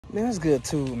Man, that's good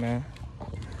too, man.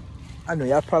 I know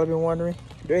y'all probably been wondering,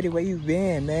 Dirty, where you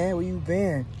been, man? Where you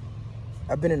been?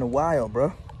 I've been in the wild,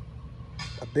 bro.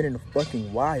 I've been in the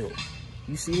fucking wild.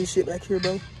 You see this shit back here,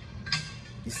 bro?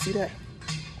 You see that?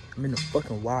 I'm in the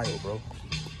fucking wild, bro.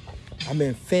 I've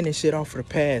been fending shit off for the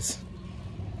past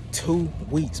 2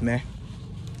 weeks, man.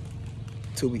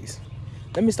 2 weeks.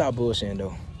 Let me stop bullshitting,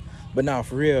 though. But nah,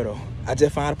 for real, though. I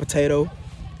just found a potato.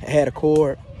 I had a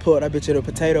cord. Pulled that bitch in a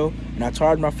potato. And I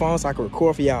charged my phone so I could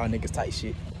record for y'all niggas type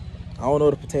shit. I don't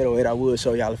know the potato yet. I would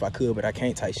show y'all if I could, but I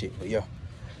can't type shit. But yeah.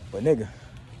 But nigga.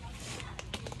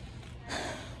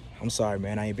 I'm sorry,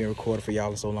 man. I ain't been recording for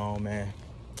y'all in so long, man.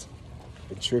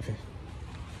 Been tripping.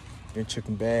 Been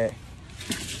tripping bad.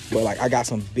 But like, I got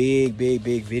some big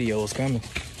videos coming.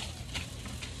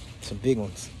 Some big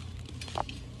ones.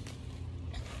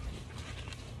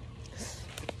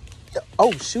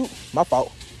 Oh, shoot. My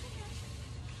fault.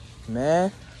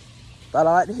 Man. Thought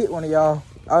I like to hit one of y'all.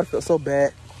 I would feel so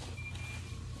bad.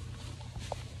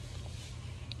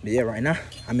 But yeah, right now,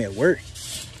 I'm at work.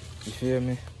 You feel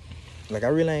me? Like, I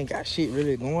really ain't got shit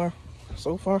really going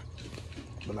so far.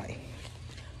 But like,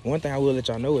 one thing I will let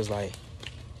y'all know is like,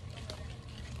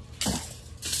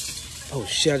 oh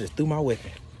shit, I just threw my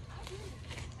weapon.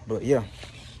 But yeah.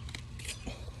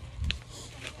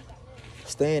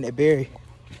 Staying at Barry.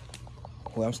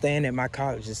 Well, I'm staying at my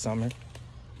college this summer.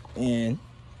 And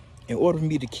in order for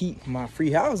me to keep my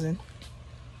free housing,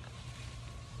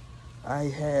 I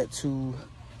had to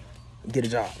get a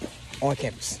job on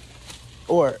campus.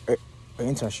 Or an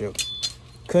internship.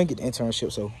 Couldn't get the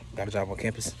internship, so got a job on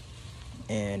campus.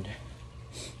 And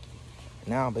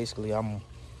now basically I'm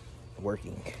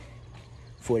working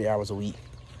 40 hours a week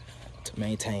to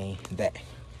maintain that.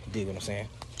 Dig what I'm saying?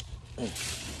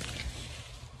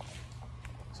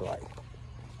 So like,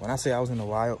 when I say I was in the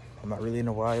wild, I'm not really in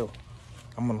the wild.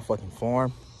 I'm on a fucking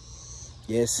farm.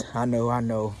 Yes, I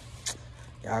know.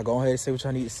 Y'all go ahead and say what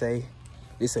y'all need to say.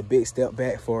 This is a big step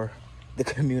back for the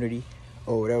community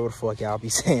or whatever the fuck y'all be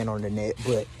saying on the net.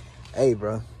 But hey,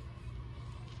 bro,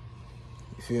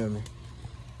 you feel me?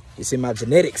 It's in my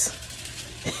genetics.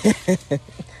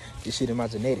 This shit in my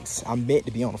genetics. I'm meant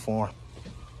to be on the farm.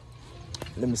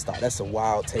 Let me stop. That's a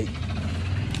wild take.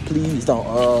 Please don't,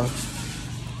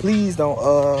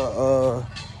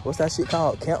 what's that shit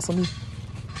called? Cancel me?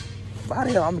 Why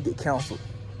the hell I'm gonna get canceled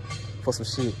for some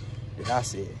shit that I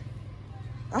said?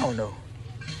 I don't know.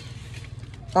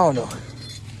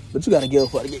 But you gotta give a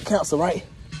fuck to get canceled, right?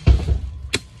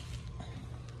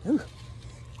 Ooh.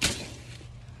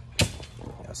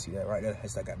 Y'all see that right there?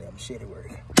 That's that goddamn machete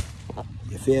work.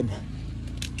 You feel me?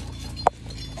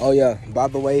 Oh yeah, by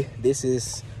the way, this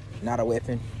is not a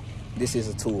weapon. This is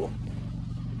a tool.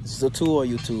 This is a tool on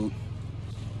YouTube.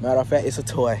 Matter of fact, it's a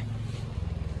toy.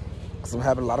 Cause I'm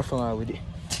having a lot of fun with it.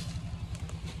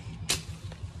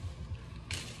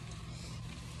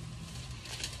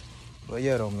 But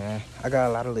yeah though, man, I got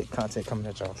a lot of lit content coming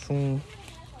at y'all soon.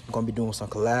 I'm gonna be doing some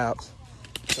collabs.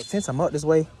 So since I'm up this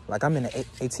way, like I'm in the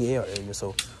ATL area,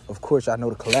 so of course y'all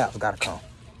know the collabs gotta come.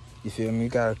 You feel me?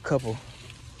 Got a couple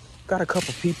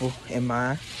people in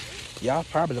mind. Y'all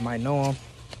probably might know them.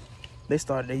 They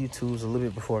started their YouTubes a little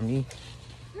bit before me.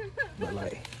 But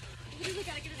like,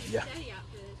 yeah.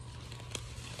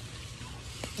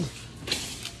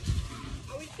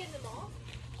 Are we getting them all?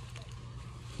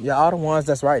 Yeah, all the ones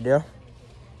that's right there.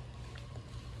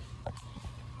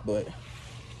 But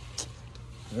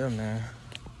yeah, man.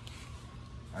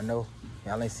 I know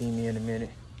y'all ain't seen me in a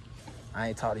minute. I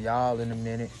ain't talked to y'all in a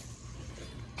minute.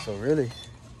 So really,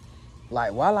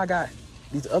 like, while I got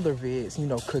these other vids, you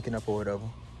know, cooking up or whatever,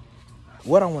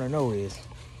 what I want to know is,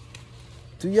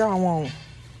 do y'all want,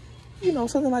 you know,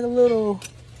 something like a little,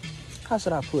 how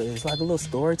should I put it? It's like a little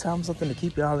story time, something to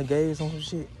keep y'all engaged on some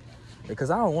shit. Because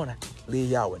I don't want to leave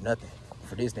y'all with nothing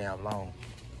for this damn long.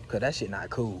 Because that shit not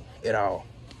cool at all.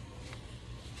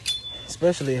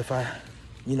 Especially if I,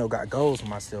 you know, got goals for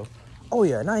myself. Oh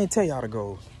yeah, and I ain't tell y'all the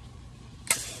goals.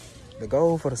 The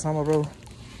goal for the summer, bro,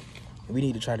 we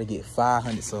need to try to get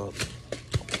 500 subs.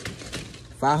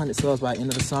 500 subs by the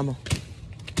end of the summer.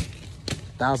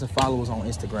 1,000 followers on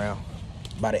Instagram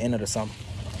by the end of the summer.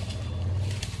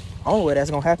 Only way that's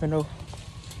gonna happen though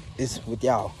is with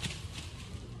y'all.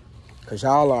 Cause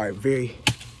y'all are very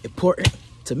important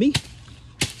to me.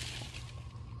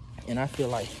 And I feel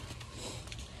like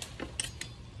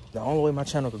the only way my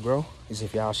channel could grow is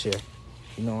if y'all share.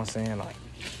 You know what I'm saying? Like,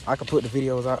 I could put the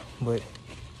videos out, but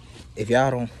if y'all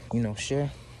don't, you know,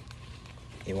 share,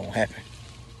 it won't happen.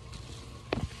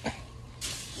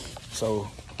 So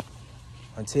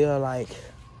until like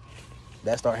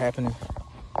that start happening,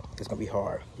 it's gonna be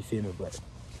hard. You feel me? But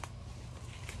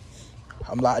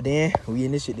I'm locked in. We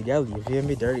in this shit together. You feel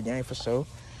me? Dirty gang for sure.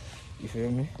 You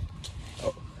feel me?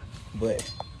 Oh,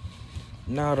 but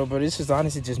nah, though, bro. This is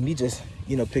honestly just me, just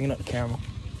picking up the camera,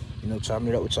 chopping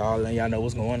it up with y'all, and y'all know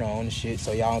what's going on and shit.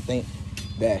 So y'all don't think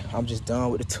that I'm just done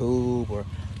with the tube or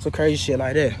some crazy shit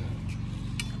like that.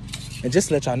 And just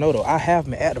to let y'all know though, I have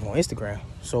been active on Instagram.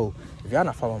 So if y'all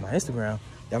not following my Instagram,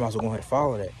 y'all might as well go ahead and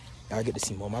follow that. Y'all get to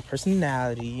see more of my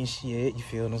personality and shit. You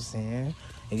feel what I'm saying?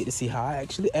 And get to see how I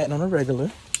actually act on a regular.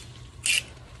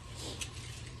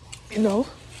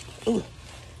 Ooh,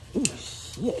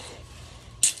 shit.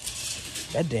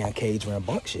 That damn cage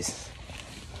rambunctious.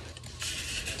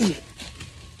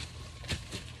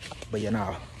 But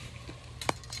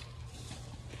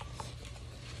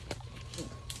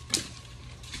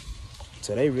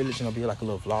today really just gonna be like a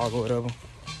little vlog or whatever.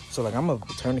 So like I'm gonna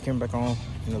turn the camera back on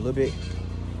in a little bit,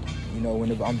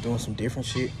 whenever I'm doing some different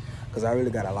shit, cause I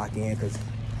really gotta lock in, cause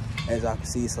as I can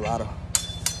see, it's a lot of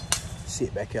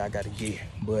shit back here I gotta get.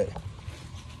 But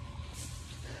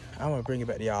I'm gonna bring it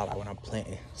back to y'all like when I'm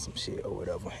planting some shit or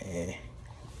whatever. And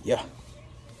yeah.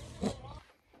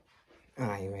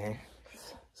 Alright, man.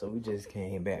 So we just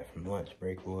came back from lunch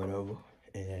break or whatever,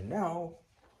 and now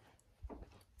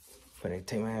finna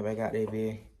take my head back out there,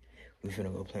 big. We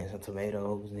finna go plant some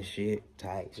tomatoes and shit,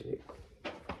 tight shit.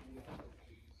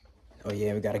 Oh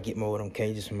yeah, we gotta get more of them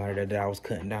cages from out there that I was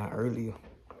cutting down earlier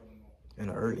in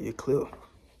an earlier clip.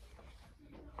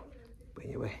 But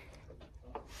anyway,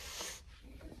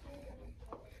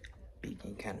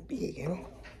 getting kind of big,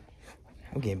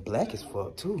 I'm getting black as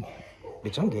fuck too.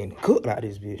 Bitch, I'm getting cooked out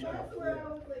this bitch.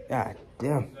 God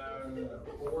damn.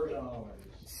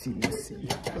 See.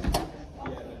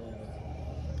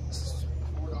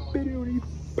 Spitting on these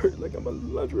birds like I'm a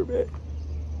laundromat.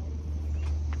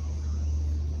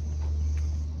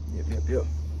 Yep.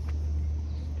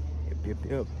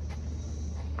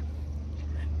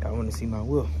 Y'all wanna see my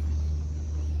wheel?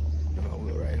 My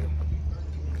wheel right here.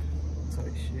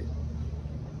 Tight shit.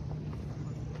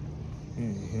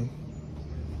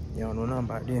 Y'all know nothing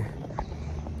about that.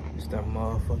 It's that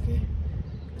motherfucking.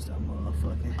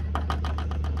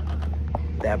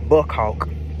 That buck hawk.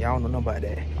 Y'all don't know nothing about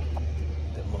that.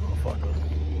 That motherfucker.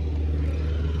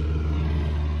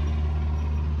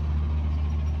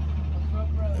 I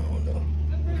don't know.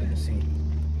 We're gonna see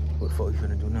what the fuck you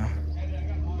finna do now.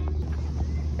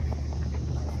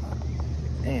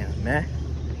 Damn, man.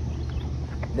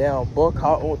 Damn, buck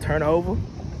hawk won't turn over.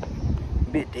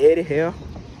 Bit dead as hell.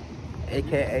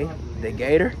 AKA the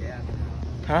gator.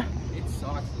 Huh? It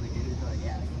sucks for the gators,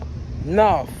 yeah.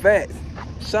 No, facts.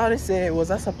 Shawty said,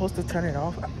 was I supposed to turn it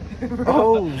off?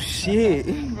 Oh shit.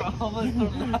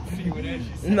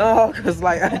 No, cause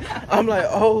like I'm like,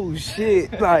 oh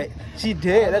shit. Like she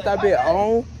dead. Let that bit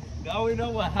on. Now we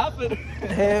know what happened.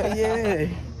 Hell yeah.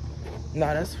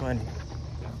 Nah, that's funny.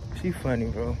 She funny,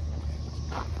 bro.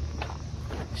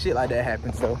 Shit like that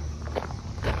happens though.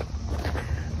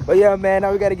 But yeah, man,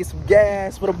 now we gotta get some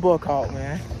gas for the buck hawk,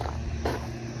 man.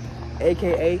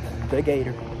 AKA the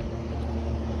gator.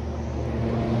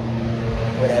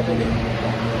 What happened?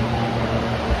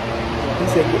 He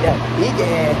said, get that big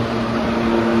ass.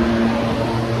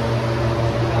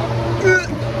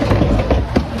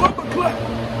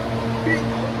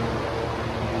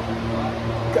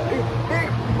 Big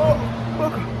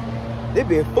motherfucker. They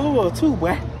been full too,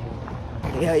 boy.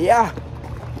 Hell yeah.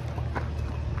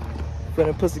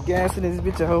 Finna put some gas in this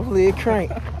bitch and hopefully it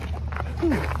crank.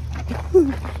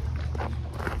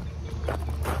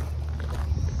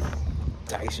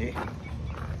 Tight shit.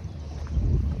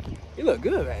 You look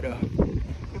good right there.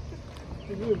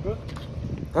 You good, bro?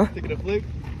 Huh? Taking a flick?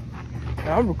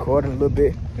 I'm recording a little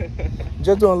bit.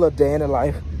 Just doing a little day in the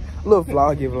life. A little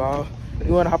vlog. You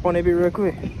wanna hop on that bit real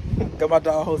quick? Got my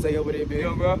dog Jose over there, bitch.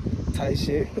 Yo, bro. Tight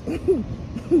shit.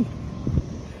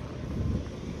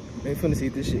 Man, finna see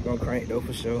if this shit gonna crank though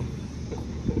for sure.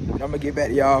 I'm gonna get back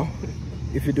to y'all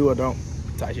if you do or don't.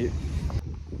 Tight shit.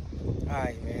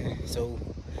 Alright, man. So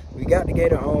we got the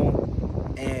gator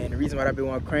on, and the reason why that bit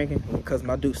wasn't cranking because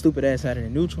my dude stupid ass had it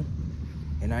in neutral,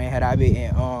 and I ain't had that bit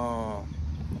in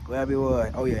where that bit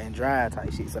was. Oh yeah, in drive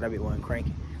type shit. So that bit wasn't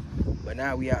cranking. But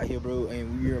now we out here, bro,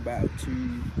 and we're about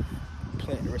to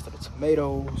plant the rest of the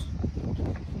tomatoes.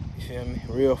 You feel me?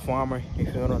 Real farmer. You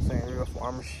feel what I'm saying? Real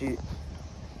farmer shit.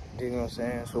 You know what I'm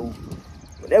saying? So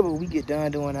whenever we get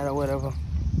done doing that or whatever,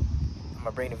 I'm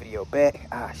gonna bring the video back.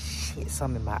 Ah shit,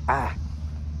 something in my eye.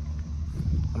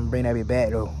 I'm gonna bring that bit back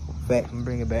though. Fact, I'm gonna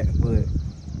bring it back, but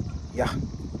yeah.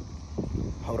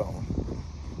 Hold on.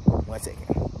 1 second.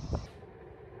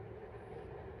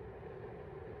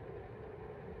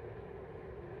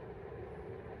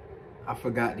 I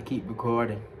forgot to keep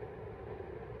recording.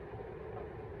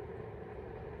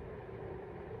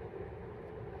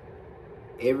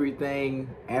 everything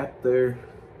after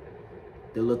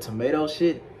the little tomato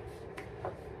shit,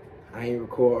 I ain't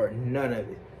record none of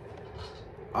it.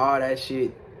 All that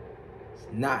shit is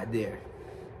not there.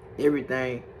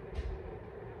 Everything.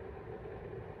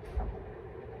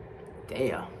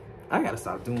 Damn, I gotta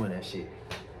stop doing that shit.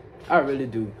 I really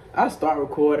do. I start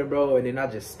recording, bro, and then I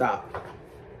just stop.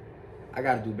 I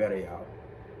gotta do better, y'all.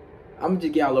 I'm gonna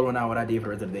just get y'all a little rundown what I did for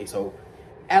the rest of the day. So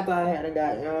after I had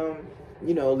got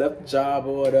you know, left the job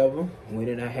or whatever, went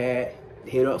in, I had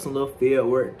hit up some little field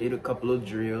work, did a couple of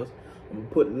drills. I'm gonna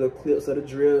put the little clips of the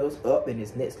drills up in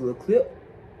this next little clip.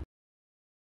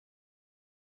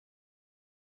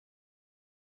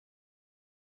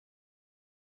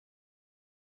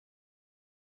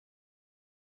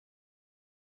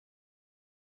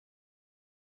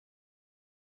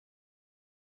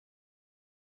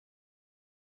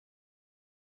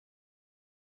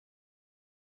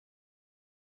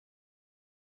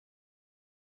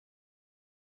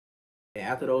 And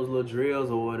after those little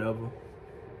drills or whatever,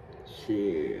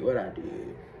 shit, what I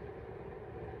did?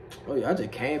 Oh yeah, I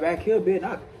just came back here a bit and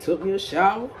I took me a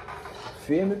shower.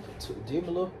 Feel me? Did my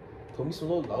little, put me some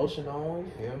little lotion on,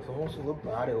 you feel me? Put on some little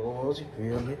body oils, you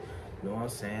feel me? You know what I'm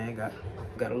saying?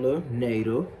 Got a little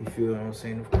native, you feel what I'm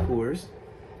saying? Of course.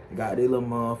 Got this little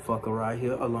motherfucker right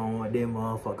here, along with that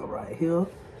motherfucker right here.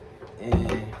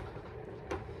 And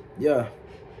yeah,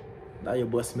 now your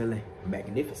boy smelling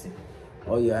magnificent.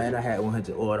 Oh yeah, and I had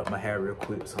 100 oil up my hair real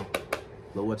quick, so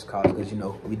little what you call it, because you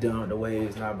know, we done with the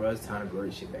waves now, bro. It's time to grow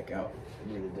this shit back out.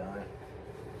 Really done.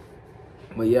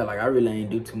 But yeah, like I really ain't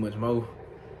do too much more.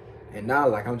 And now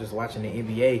like I'm just watching the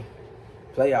NBA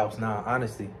playoffs now,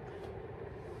 honestly.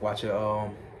 Watching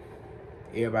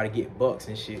everybody get bucks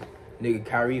and shit. Nigga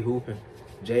Kyrie hooping.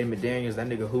 Jaden McDaniels, that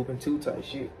nigga hooping too type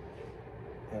shit.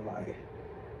 And like,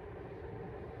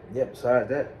 yeah, besides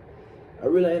that, I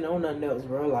really ain't on nothing else,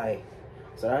 bro. Like,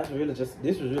 so that's really just,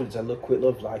 this was really just a little quick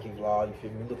little vlog, you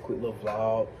feel me? A little quick little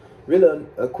vlog. Really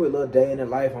a quick little day in the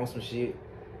life on some shit.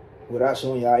 Without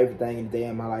showing y'all everything in the day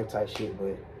in my life type shit,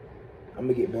 but I'm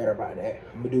gonna get better about that.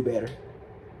 I'm gonna do better.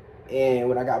 And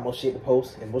when I got more shit to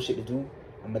post and more shit to do,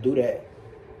 I'm gonna do that.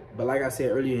 But like I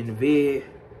said earlier in the vid,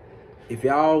 if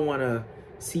y'all wanna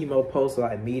see more posts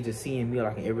like me, just seeing me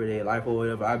like in everyday life or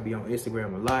whatever, I be on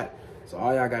Instagram a lot. So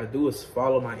all y'all gotta do is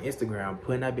follow my Instagram. I'm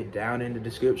putting that bit down in the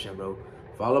description, bro.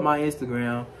 Follow my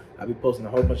Instagram. I be posting a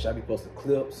whole bunch. I be posting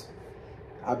clips.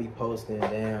 I be posting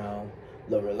damn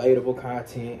little relatable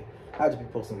content. I just be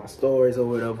posting my stories or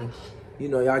whatever. You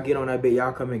know, y'all get on that bit.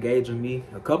 Y'all come engage with me.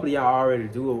 A couple of y'all already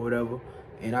do or whatever.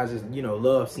 And I just, you know,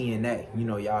 love seeing that. You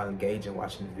know, y'all engaging,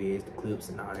 watching the vids, the clips,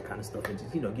 and all that kind of stuff. And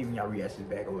just, you know, giving y'all reactions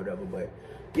back or whatever. But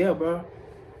yeah, bro.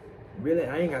 Really,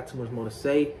 I ain't got too much more to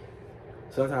say.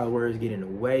 Sometimes words get in the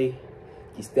way.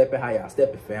 Keep stepping how y'all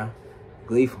stepping, fam.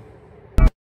 Gleeful.